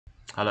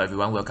Hello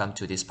everyone, welcome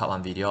to this part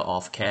 1 video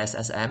of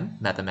KSSM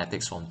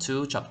Mathematics Form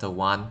 2 Chapter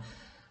 1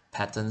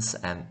 Patterns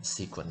and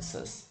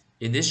Sequences.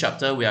 In this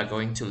chapter, we are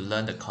going to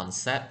learn the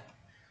concept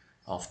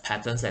of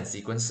patterns and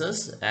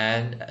sequences,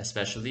 and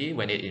especially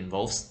when it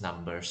involves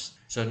numbers.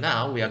 So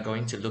now we are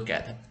going to look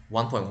at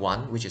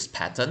 1.1, which is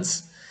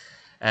patterns,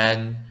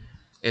 and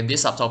in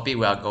this subtopic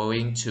we are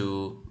going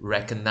to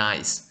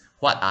recognize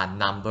what are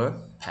number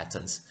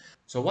patterns.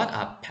 So what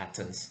are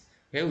patterns?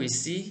 Okay, we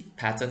see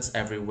patterns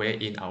everywhere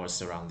in our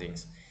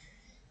surroundings.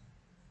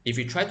 If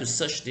we try to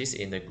search this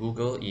in the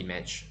Google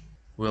image,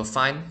 we'll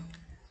find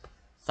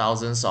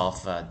thousands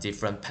of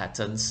different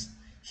patterns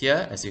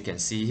here, as you can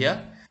see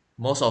here.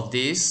 Most of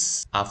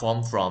these are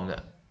formed from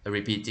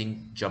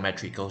repeating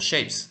geometrical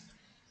shapes.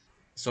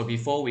 So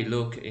before we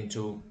look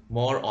into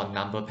more on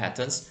number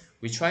patterns,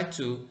 we try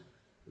to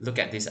look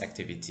at this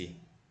activity.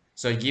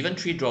 So given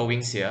 3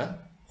 drawings here,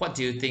 what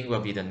do you think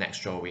will be the next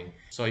drawing?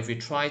 So if we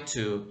try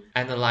to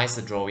analyze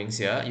the drawings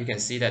here, you can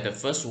see that the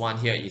first one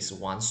here is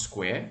 1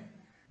 square.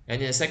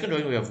 And in the second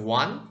drawing, we have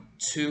 1,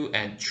 2,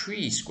 and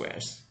 3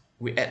 squares.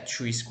 We add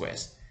 3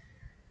 squares.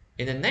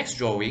 In the next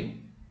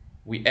drawing,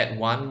 we add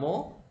 1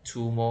 more,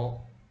 2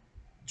 more,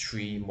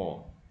 3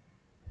 more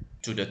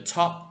to the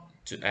top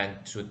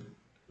and to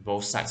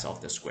both sides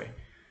of the square.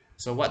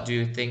 So what do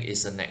you think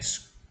is the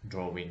next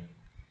drawing?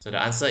 So the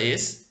answer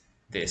is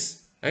this.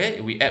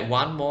 Okay, we add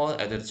 1 more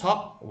at the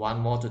top,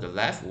 1 more to the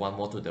left, 1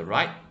 more to the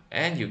right,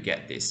 and you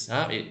get this,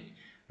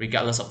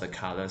 regardless of the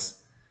colors.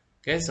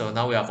 Okay, so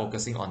now we are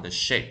focusing on the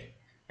shape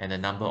and the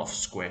number of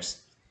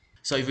squares.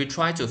 So if we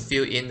try to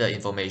fill in the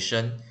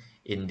information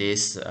in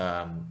this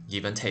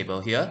given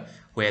table here,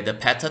 where the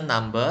pattern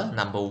number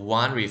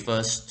 1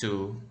 refers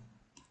to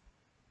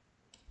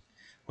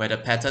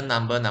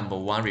number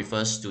 1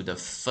 refers to the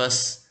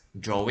first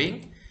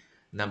drawing,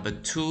 number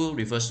 2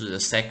 refers to the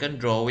second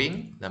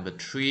drawing, number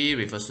 3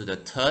 refers to the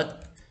third,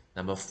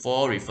 number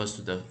 4 refers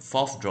to the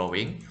fourth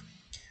drawing.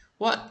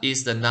 What are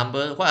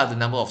the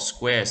number of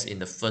squares in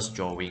the first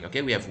drawing?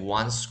 Okay, we have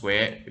 1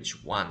 square, which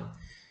is 1.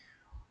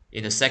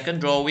 In the second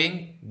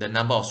drawing, the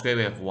number of squares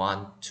we have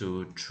 1,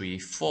 2, 3,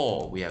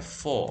 4. We have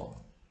 4.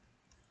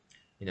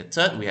 In the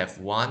third, we have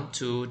 1,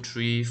 2,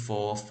 3,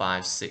 4,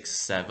 5, 6,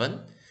 7.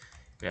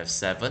 We have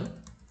 7.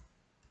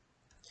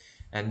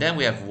 And then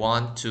we have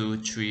 1, 2,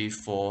 3,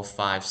 4,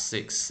 5,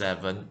 6,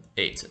 7,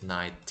 8,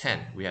 9, 10.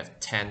 We have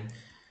 10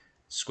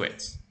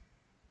 squares.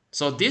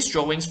 So these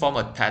drawings form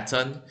a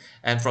pattern,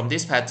 and from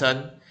this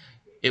pattern,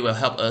 it will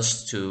help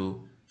us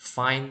to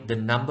find the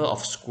number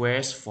of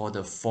squares for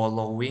the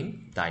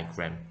following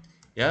diagram.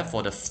 Yeah,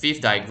 for the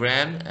 5th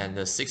diagram and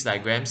the 6th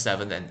diagram,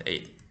 7 and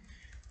 8.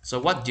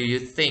 So what do you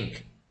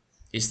think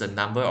is the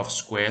number of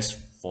squares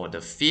for the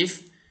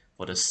 5th,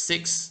 for the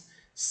 6th,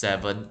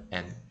 7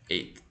 and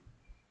 8?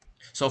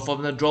 So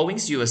from the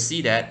drawings, you will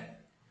see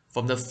that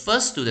from the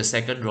first to the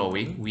second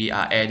drawing, we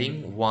are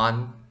adding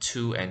 1,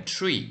 2 and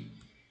 3.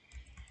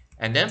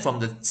 And then from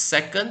the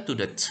second to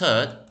the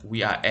third,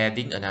 we are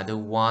adding another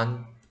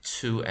 1,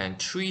 2, and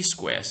 3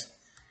 squares.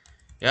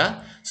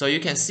 Yeah, so you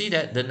can see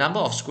that the number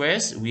of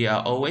squares, we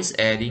are always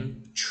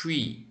adding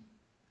 3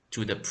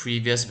 to the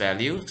previous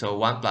value. So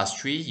 1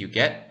 plus 3, you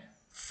get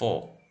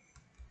 4.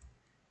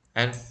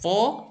 And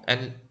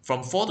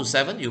from 4 to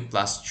 7, you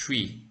plus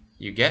 3,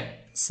 you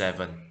get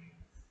 7.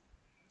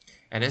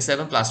 And then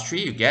 7 plus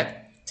 3, you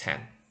get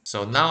 10.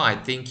 So now I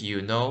think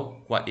you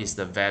know what is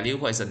the value,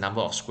 what is the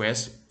number of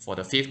squares for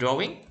the 5th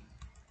drawing.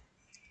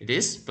 It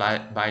is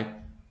by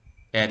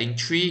adding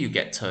 3, you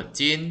get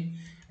 13.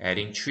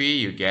 Adding 3,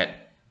 you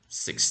get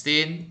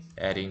 16.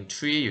 Adding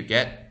 3, you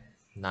get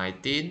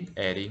 19.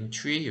 Adding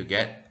 3, you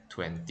get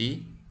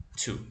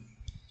 22.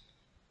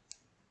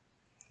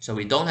 So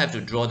we don't have to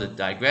draw the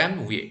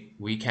diagram.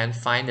 We can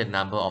find the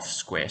number of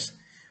squares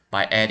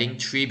by adding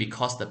 3,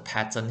 because the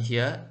pattern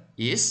here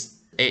is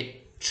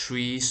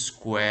 3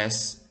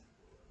 squares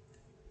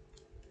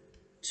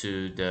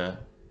to the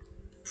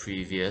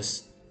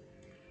previous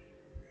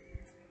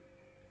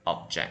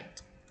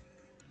object.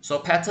 So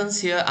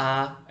patterns here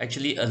are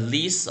actually a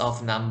list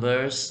of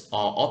numbers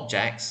or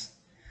objects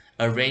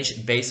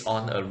arranged based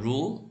on a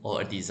rule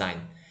or a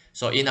design.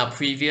 So in our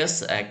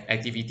previous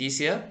activities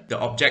here, the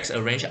objects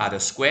arranged are the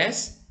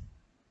squares,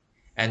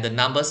 and the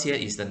numbers here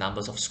is the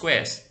numbers of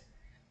squares.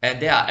 And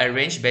they are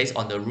arranged based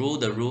on the rule.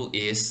 The rule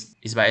is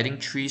by adding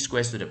 3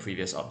 squares to the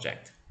previous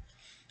object.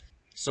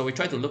 So we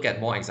try to look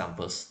at more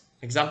examples.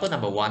 Example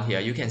number 1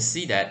 here, you can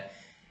see that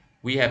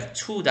we have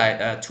two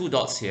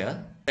dots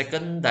here.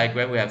 Second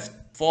diagram, we have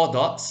 4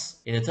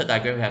 dots. In the third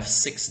diagram, we have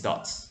 6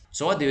 dots.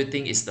 So what do you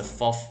think is the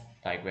 4th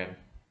diagram?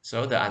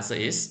 So the answer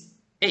is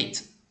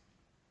 8.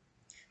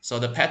 So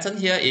the pattern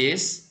here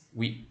is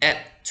we add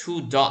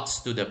 2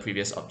 dots to the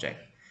previous object.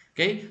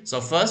 Okay,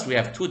 so first we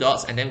have 2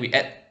 dots, and then we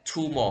add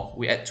 2 more.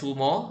 We add 2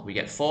 more, we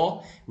get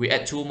 4. We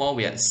add 2 more,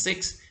 we get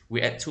 6.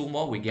 We add 2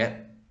 more, we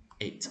get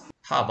 8.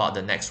 How about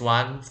the next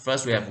one?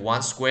 First we have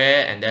 1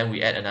 square, and then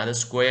we add another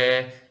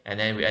square, and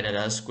then we add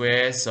another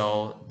square.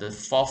 So the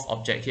 4th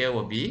object here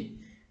will be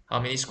how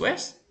many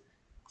squares?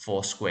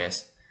 4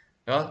 squares.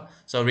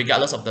 So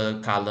regardless of the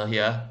color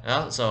here,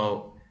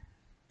 so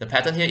the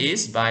pattern here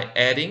is by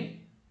adding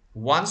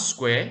one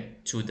square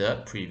to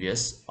the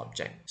previous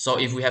object. So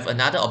if we have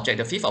another object,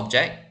 the fifth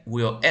object,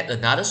 we'll add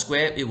another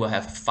square, it will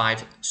have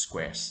 5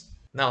 squares.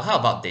 Now how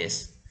about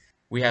this?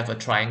 We have a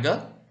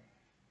triangle,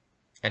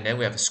 and then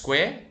we have a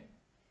square,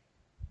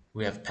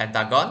 we have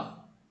pentagon.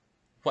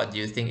 What do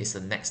you think is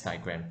the next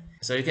diagram?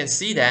 So you can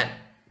see that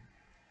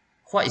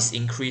what is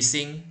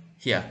increasing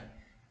here?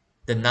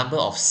 The number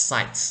of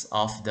sides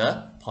of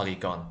the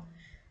polygon.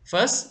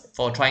 First,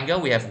 for triangle,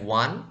 we have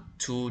 1,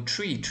 2,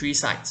 3, 3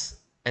 sides.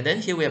 And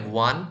then here we have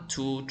 1,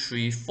 2,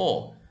 3,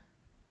 4.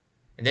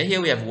 And then here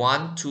we have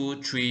 1,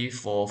 2, 3,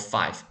 4,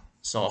 5.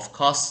 So of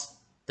course,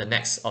 the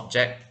next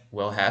object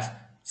will have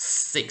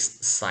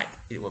 6 sides.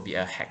 It will be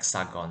a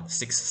hexagon,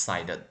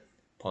 6-sided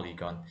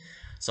polygon.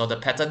 So the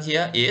pattern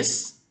here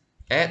is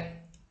add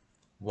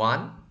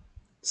one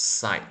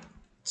side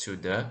to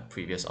the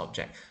previous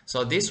object.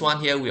 So this one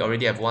here, we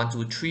already have 1,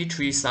 2, 3,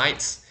 3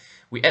 sides.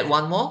 We add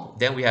one more,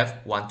 then we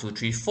have 1, 2,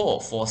 3,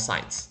 4, 4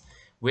 sides.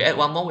 We add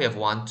one more, we have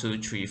 1, 2,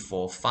 3,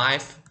 4,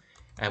 5.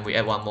 And we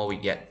add one more, we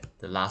get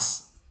the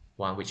last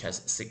one, which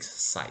has 6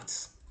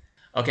 sides.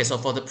 Okay, so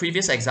for the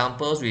previous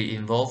examples, we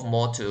involve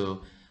more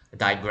to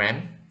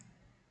diagram,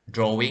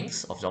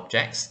 drawings of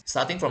objects.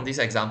 Starting from this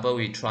example,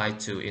 we try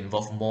to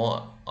involve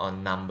more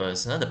on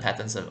numbers, the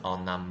patterns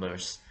on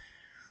numbers.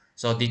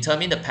 So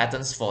determine the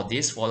patterns for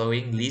this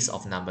following list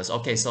of numbers.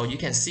 Okay, so you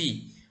can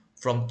see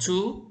from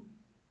 2,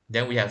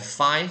 then we have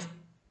 5,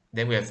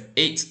 then we have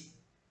 8,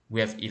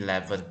 we have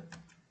 11.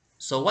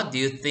 So what do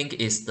you think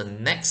is the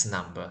next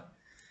number?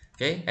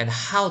 Okay, and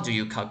how do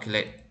you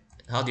calculate?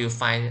 How do you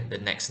find the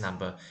next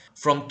number?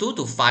 From 2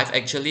 to 5,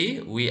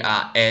 actually, we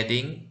are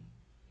adding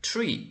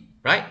 3,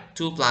 right?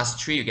 2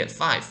 plus 3, you get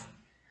 5.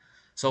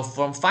 So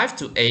from 5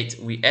 to 8,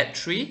 we add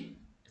 3.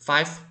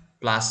 5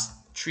 plus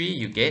 3,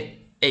 you get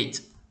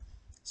 8.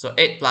 So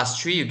 8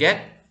 plus 3, you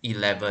get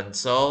 11.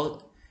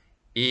 So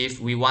if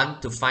we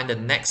want to find the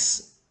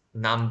next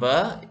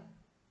number,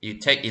 you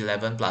take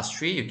 11 plus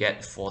 3, you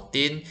get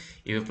 14. If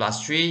you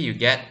plus 3, you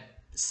get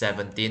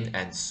 17,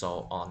 and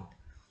so on.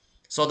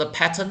 So the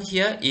pattern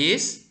here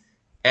is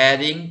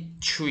adding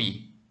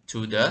 3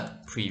 to the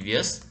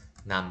previous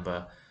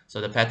number. So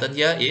the pattern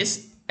here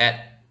is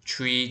add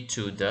 3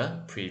 to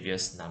the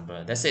previous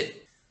number. That's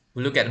it.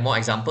 We look at more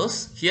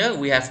examples. Here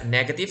we have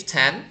negative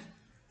 10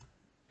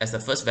 as the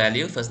first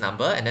value, first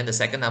number, and then the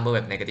second number we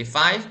have negative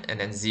 5, and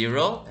then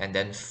 0, and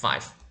then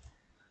 5.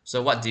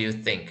 So what do you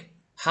think?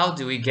 How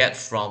do we get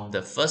from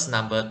the first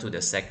number to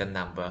the second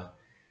number?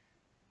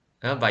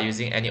 By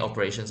using any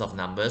operations of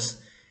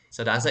numbers.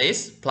 So the answer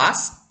is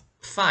plus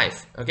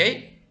 5.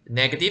 Okay,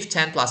 negative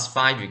 10 plus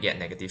 5, you get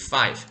negative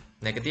 5.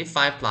 Negative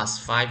 5 plus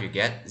 5, you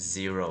get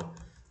 0.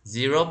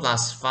 0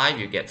 plus 5,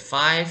 you get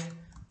 5.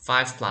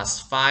 5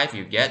 plus 5,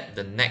 you get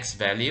the next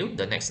value,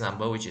 the next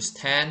number, which is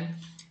 10.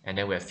 And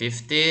then we have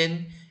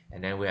 15,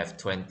 and then we have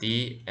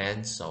 20,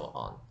 and so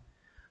on.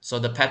 So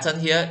the pattern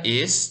here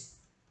is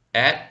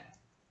add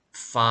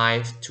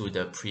 5 to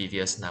the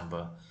previous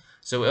number.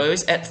 So we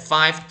always add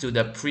 5 to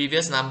the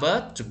previous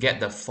number to get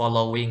the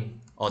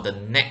following or the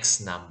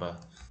next number.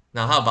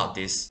 Now how about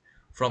this?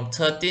 From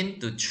 13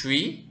 to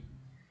 3,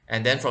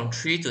 and then from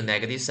 3 to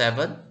negative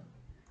 7,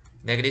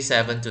 negative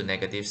 7 to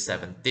negative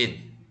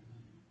 17.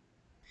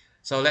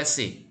 So let's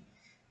see.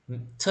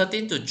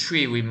 13 to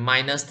 3, we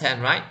minus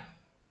 10, right?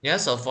 Yeah,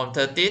 so from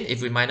 13,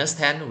 if we minus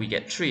 10, we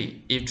get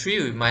 3. If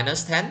 3 we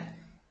minus 10,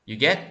 you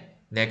get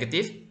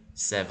negative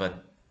 7.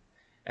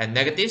 And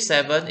negative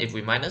 7, if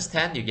we minus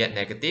 10, you get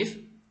negative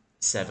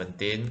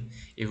 17.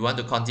 If we want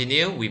to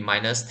continue, we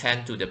minus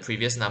 10 to the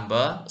previous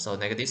number. So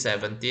negative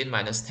 17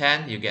 minus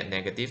 10, you get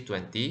negative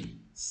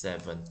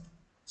 27.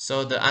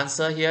 So the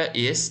answer here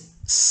is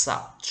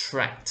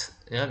subtract.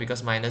 Yeah,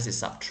 because minus is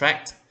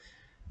subtract.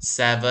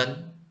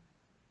 Subtract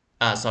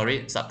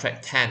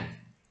 10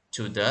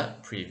 to the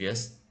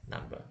previous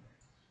number.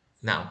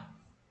 Now,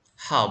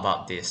 how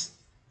about this?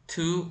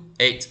 2,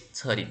 8,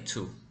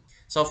 32.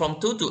 So from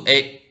 2 to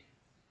 8,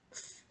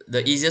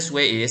 the easiest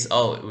way is,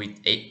 with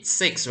 8,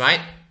 6,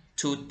 right?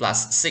 2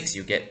 plus 6,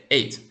 you get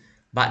 8.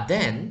 But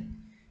then,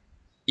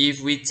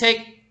 if we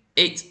take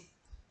 8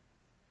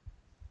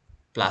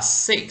 plus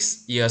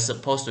 6, you are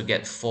supposed to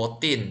get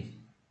 14,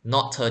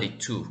 not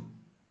 32.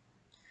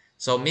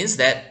 So means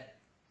that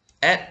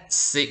add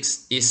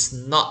 6 is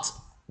not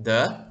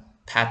the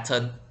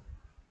pattern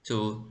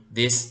to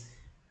this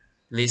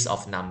list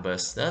of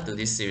numbers, to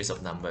this series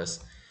of numbers.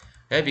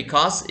 Okay,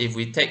 because if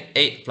we take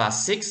 8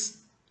 plus 6,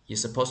 you're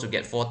supposed to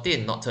get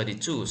 14, not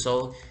 32.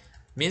 So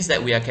means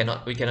that we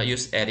cannot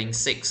use adding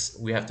 6.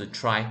 We have to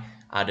try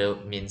other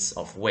means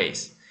of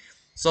ways.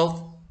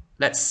 So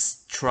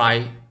let's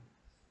try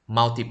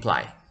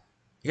multiply.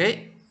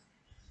 Okay,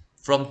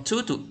 from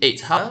 2 to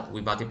 8, how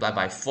we multiply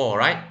by 4,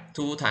 right?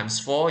 2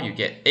 times 4, you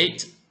get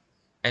 8.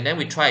 And then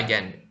we try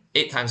again.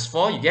 8 times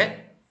 4, you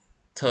get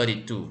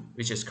 32,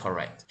 which is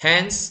correct.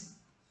 Hence,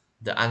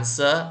 the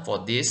answer for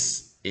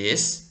this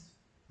is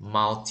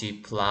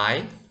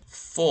multiply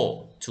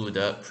 4 to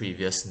the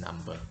previous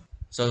number.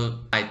 So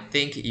I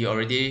think you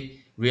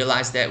already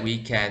realized that we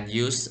can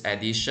use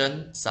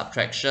addition,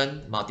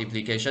 subtraction,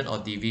 multiplication, or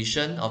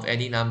division of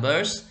any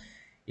numbers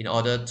in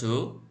order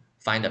to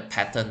find the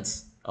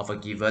patterns of a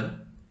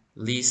given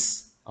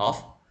list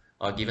of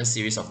or given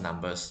series of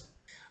numbers.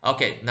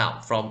 Okay,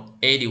 now from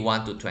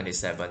 81 to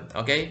 27.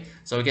 Okay,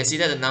 so we can see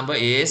that the number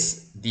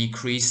is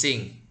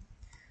decreasing.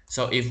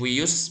 So if we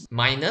use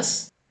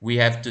minus, we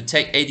have to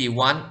take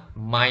 81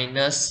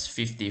 minus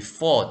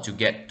 54 to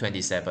get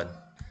 27.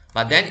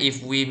 But then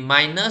if we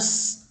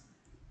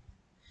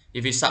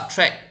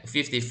subtract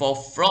 54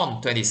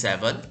 from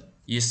 27,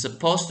 you're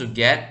supposed to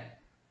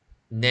get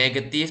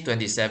negative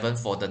 27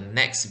 for the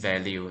next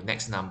value,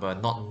 next number,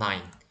 not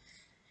 9.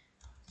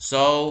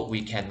 So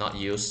we cannot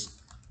use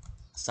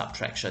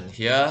subtraction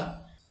here.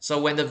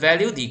 So when the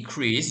value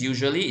decrease,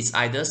 usually it's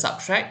either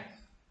subtract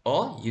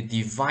or you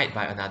divide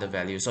by another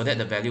value so that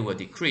the value will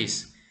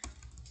decrease.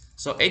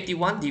 So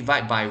 81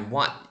 divide by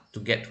what to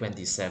get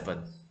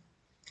 27?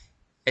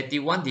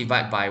 81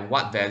 divide by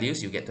what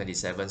values you get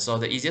 27. So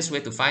the easiest way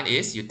to find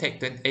is you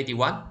take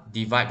 81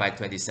 divide by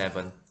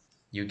 27.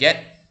 You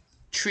get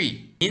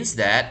 3. Means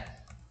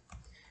that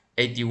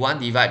 81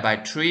 divide by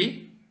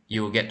 3,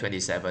 you will get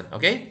 27.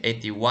 Okay,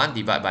 81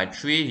 divide by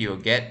 3, you'll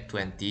get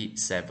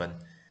 27.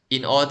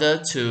 In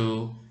order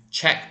to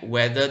check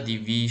whether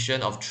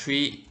division of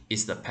 3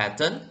 is the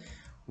pattern,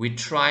 we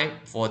try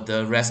for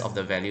the rest of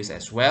the values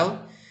as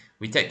well.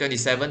 We take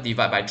 27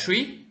 divided by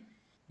 3,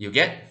 you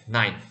get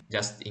 9.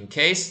 Just in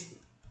case,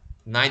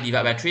 9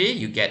 divided by 3,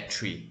 you get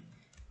 3.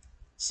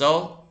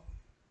 So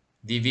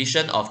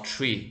division of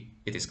 3,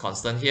 it is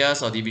constant here.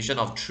 So division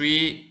of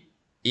 3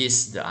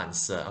 is the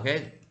answer.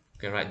 Okay, you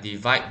can write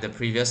divide the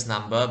previous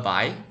number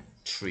by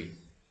 3.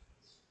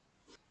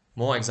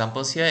 More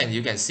examples here, and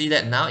you can see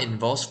that now it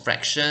involves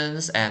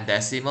fractions and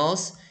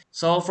decimals.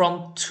 So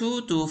from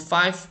 2 to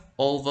 5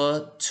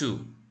 over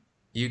 2,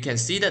 you can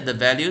see that the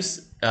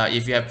values,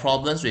 if you have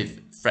problems with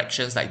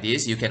fractions like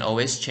this, you can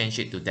always change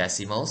it to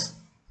decimals.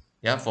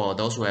 Yeah, for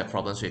those who have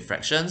problems with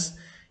fractions,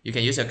 you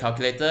can use your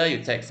calculator.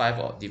 You take 5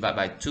 or divide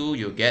by 2,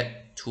 you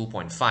get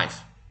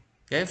 2.5.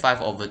 Okay,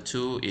 5 over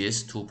 2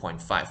 is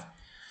 2.5.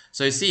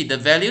 So you see the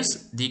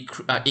values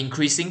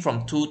increasing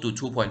from 2 to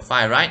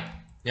 2.5, right?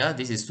 Yeah,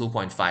 this is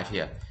 2.5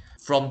 here.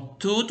 From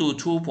 2 to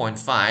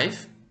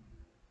 2.5,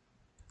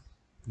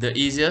 the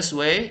easiest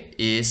way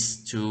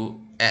is to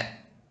add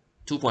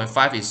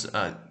 2.5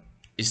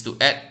 is to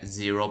add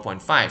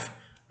 0.5,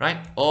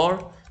 right?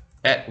 Or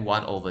add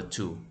 1 over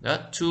 2.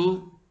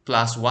 2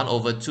 plus 1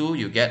 over 2,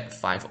 you get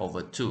 5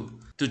 over 2.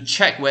 To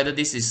check whether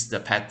this is the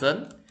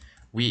pattern,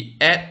 we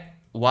add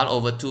 1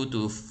 over 2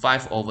 to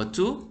 5 over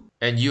 2,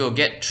 and you will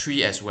get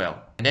 3 as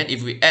well. And then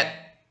if we add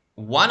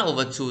 1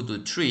 over 2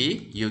 to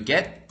 3, you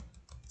get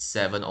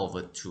 7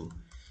 over 2.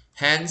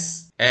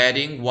 Hence,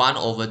 adding 1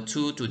 over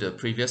 2 to the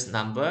previous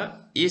number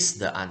is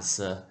the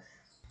answer.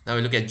 Now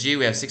we look at G,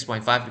 we have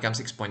 6.5 becomes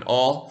 6.0,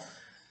 5.5,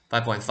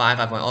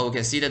 5.0. We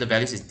can see that the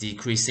values is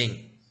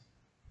decreasing.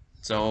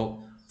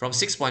 So from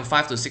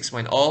 6.5 to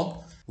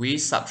 6.0, we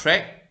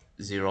subtract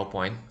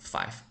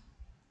 0.5.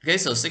 Okay,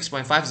 so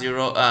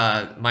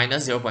 6.50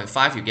 minus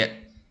 0.5, you get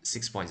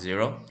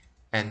 6.0.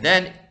 And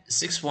then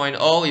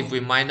 6.0, if we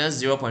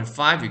minus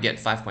 0.5, you get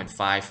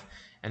 5.5.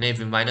 And then if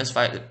we minus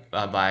 5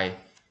 by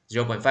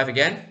 0.5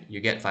 again,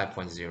 you get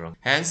 5.0.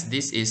 Hence,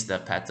 this is the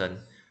pattern.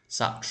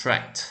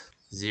 Subtract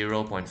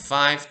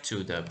 0.5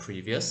 to the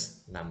previous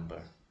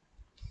number.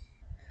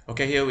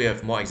 Okay, here we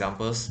have more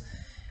examples.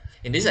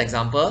 In this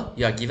example,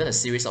 you are given a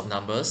series of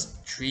numbers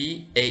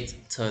 3, 8,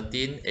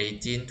 13,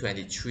 18,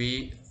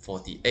 23,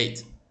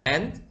 48.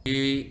 And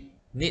you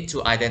need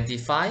to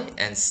identify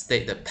and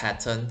state the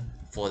pattern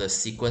for the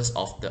sequence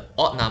of the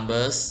odd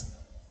numbers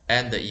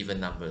and the even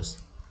numbers.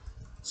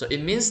 So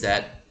it means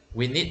that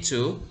we need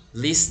to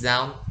list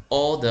down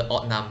all the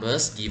odd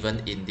numbers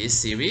given in this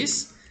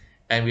series,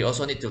 and we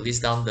also need to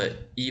list down the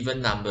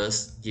even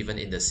numbers given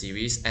in the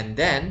series, and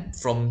then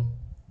from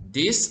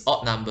these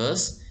odd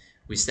numbers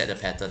we set the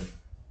pattern.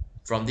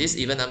 From these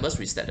even numbers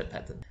we set the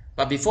pattern.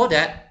 But before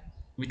that,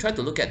 we try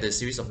to look at the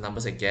series of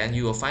numbers again.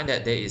 You will find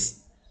that there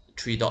is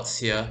 3 dots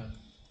here.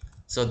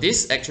 So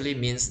this actually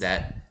means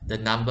that the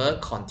number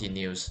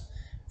continues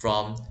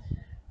from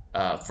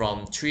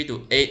 3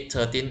 to 8,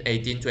 13,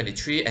 18,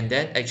 23, and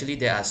then actually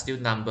there are still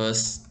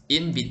numbers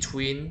in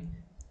between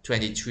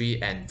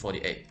 23 and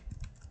 48.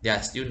 There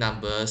are still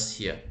numbers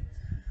here.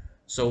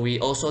 So we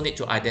also need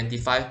to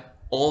identify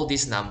all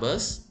these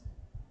numbers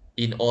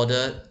in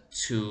order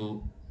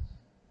to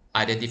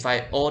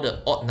identify all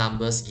the odd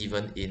numbers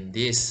given in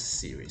this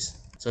series.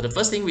 So the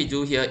first thing we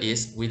do here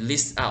is we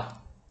list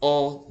out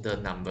all the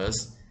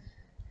numbers.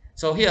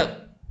 So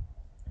here,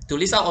 to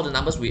list out all the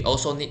numbers, we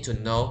also need to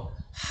know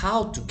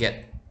how to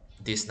get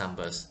these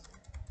numbers.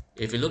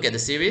 If you look at the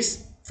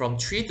series from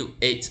 3 to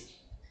 8,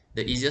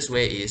 the easiest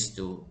way is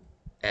to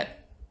add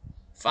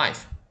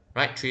 5,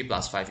 right? 3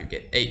 plus 5, you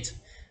get 8.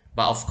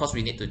 But of course,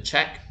 we need to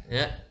check.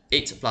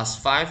 8 plus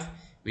 5,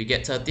 we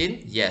get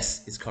 13.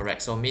 Yes, it's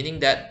correct. So meaning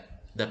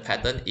that the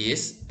pattern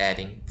is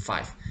adding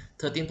 5.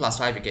 13 plus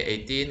 5 you get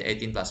 18,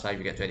 18 plus 5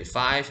 you get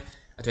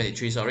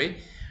 23, sorry.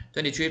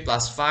 23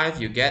 plus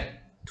 5 you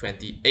get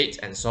 28,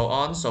 and so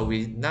on. So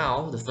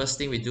the first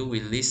thing we do,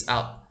 we list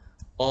out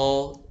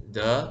all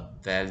the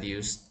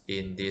values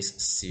in this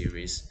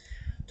series.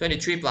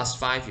 23 plus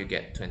 5 you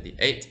get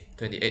 28,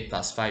 28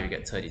 plus 5 you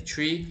get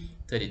 33,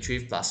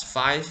 33 plus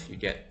 5 you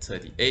get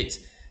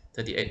 38,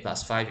 38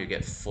 plus 5 you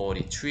get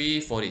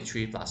 43,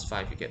 43 plus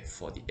 5 you get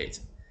 48.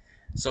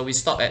 So we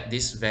stop at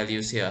these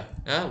values here.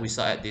 We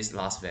stop at this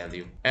last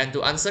value. And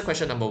to answer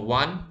question number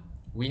 1,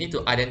 we need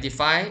to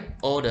identify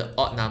all the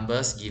odd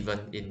numbers given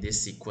in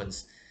this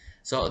sequence.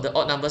 So the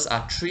odd numbers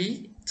are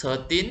 3,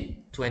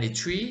 13,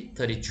 23,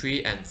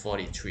 33, and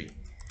 43.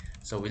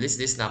 So we list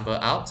this number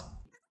out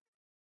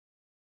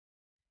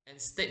and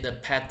state the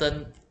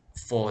pattern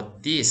for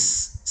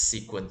this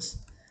sequence.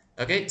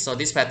 Okay, so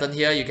this pattern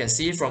here, you can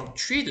see from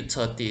 3 to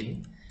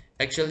 13,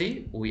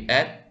 actually we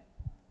add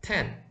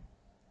 10,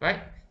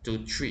 right,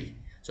 to 3.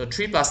 So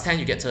 3 plus 10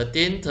 you get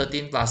 13,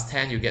 13 plus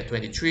 10 you get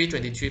 23,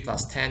 23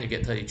 plus 10 you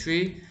get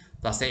 33,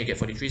 plus 10 you get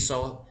 43.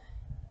 So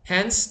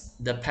hence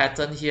the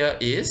pattern here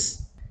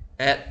is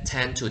add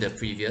 10 to the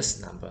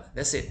previous number.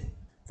 That's it.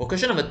 For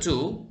question number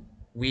 2,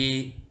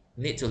 we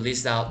need to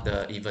list out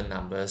the even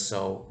numbers.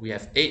 So we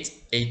have 8,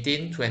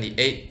 18,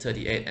 28,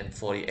 38, and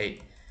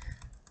 48.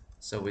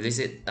 So we list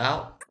it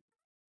out.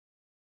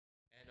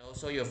 And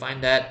also you'll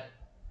find that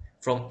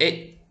from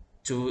 8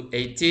 to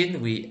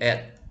 18, we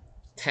add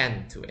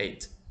 10 to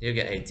 8. You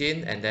get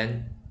 18, and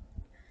then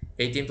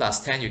 18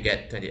 plus 10, you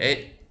get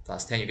 28,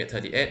 plus 10, you get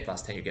 38,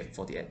 plus 10, you get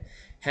 48.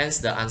 Hence,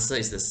 the answer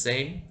is the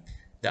same.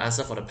 The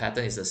answer for the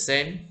pattern is the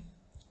same,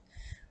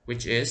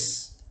 which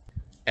is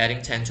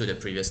adding 10 to the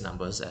previous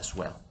numbers as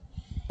well.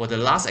 For the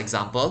last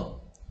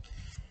example,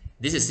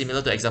 this is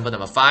similar to example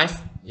number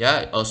 5.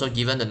 Yeah, also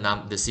given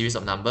the series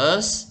of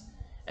numbers.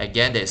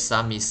 Again, there's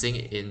some missing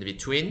in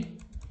between.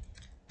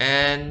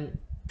 And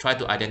try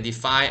to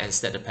identify and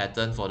set the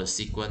pattern for the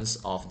sequence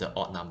of the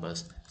odd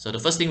numbers. So the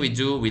first thing we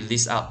do, we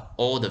list out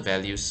all the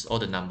values, all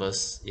the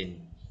numbers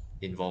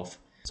involved.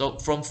 So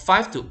from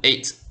 5 to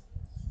 8,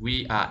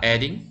 we are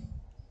adding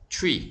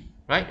 3,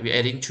 right? We're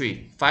adding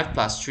 3. 5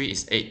 plus 3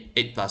 is 8.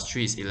 8 plus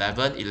 3 is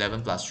 11.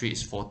 11 plus 3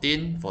 is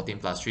 14. 14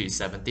 plus 3 is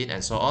 17,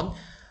 and so on.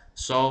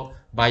 So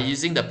by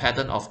using the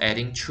pattern of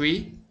adding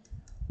 3,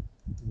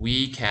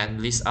 we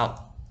can list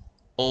out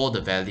all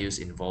the values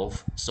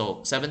involved.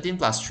 So 17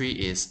 plus 3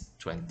 is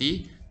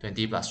 20.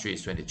 20 plus 3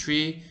 is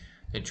 23.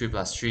 23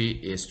 plus 3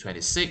 is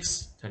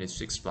 26.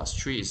 26 plus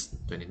 3 is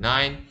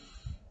 29.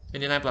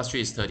 29 plus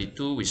 3 is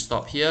 32. We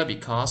stop here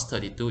because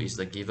 32 is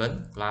the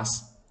given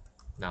last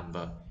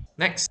number.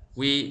 Next,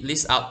 we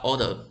list out all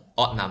the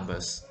odd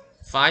numbers.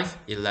 5,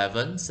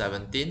 11,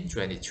 17,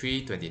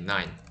 23,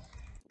 29.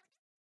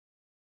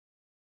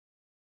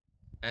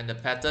 And the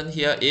pattern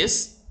here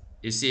is,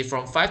 you see,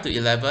 from 5 to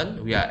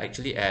 11, we are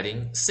actually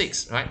adding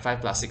 6, right? 5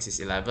 plus 6 is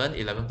 11.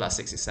 11 plus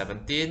 6 is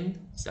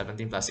 17.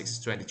 17 plus 6 is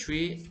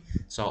 23,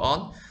 so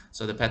on.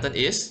 So the pattern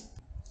is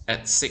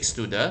add 6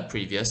 to the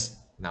previous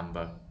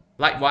number.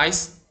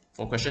 Likewise,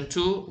 for question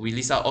 2, we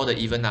list out all the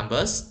even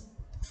numbers.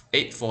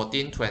 8,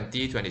 14,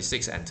 20,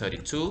 26, and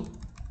 32.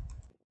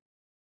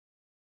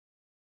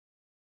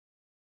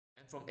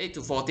 And from 8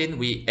 to 14,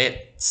 we add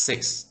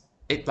 6.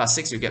 8 plus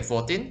 6, you get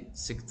 14.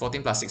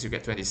 14 plus 6, you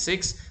get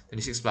 26.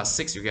 26 plus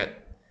 6, you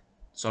get,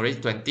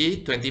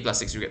 20. 20 plus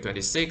 6, you get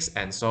 26,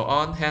 and so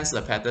on. Hence,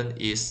 the pattern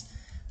is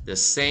the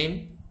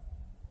same,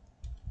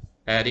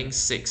 adding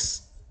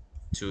 6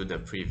 to the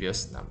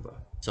previous number.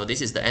 So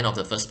this is the end of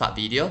the first part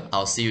video.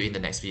 I'll see you in the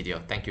next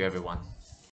video. Thank you, everyone.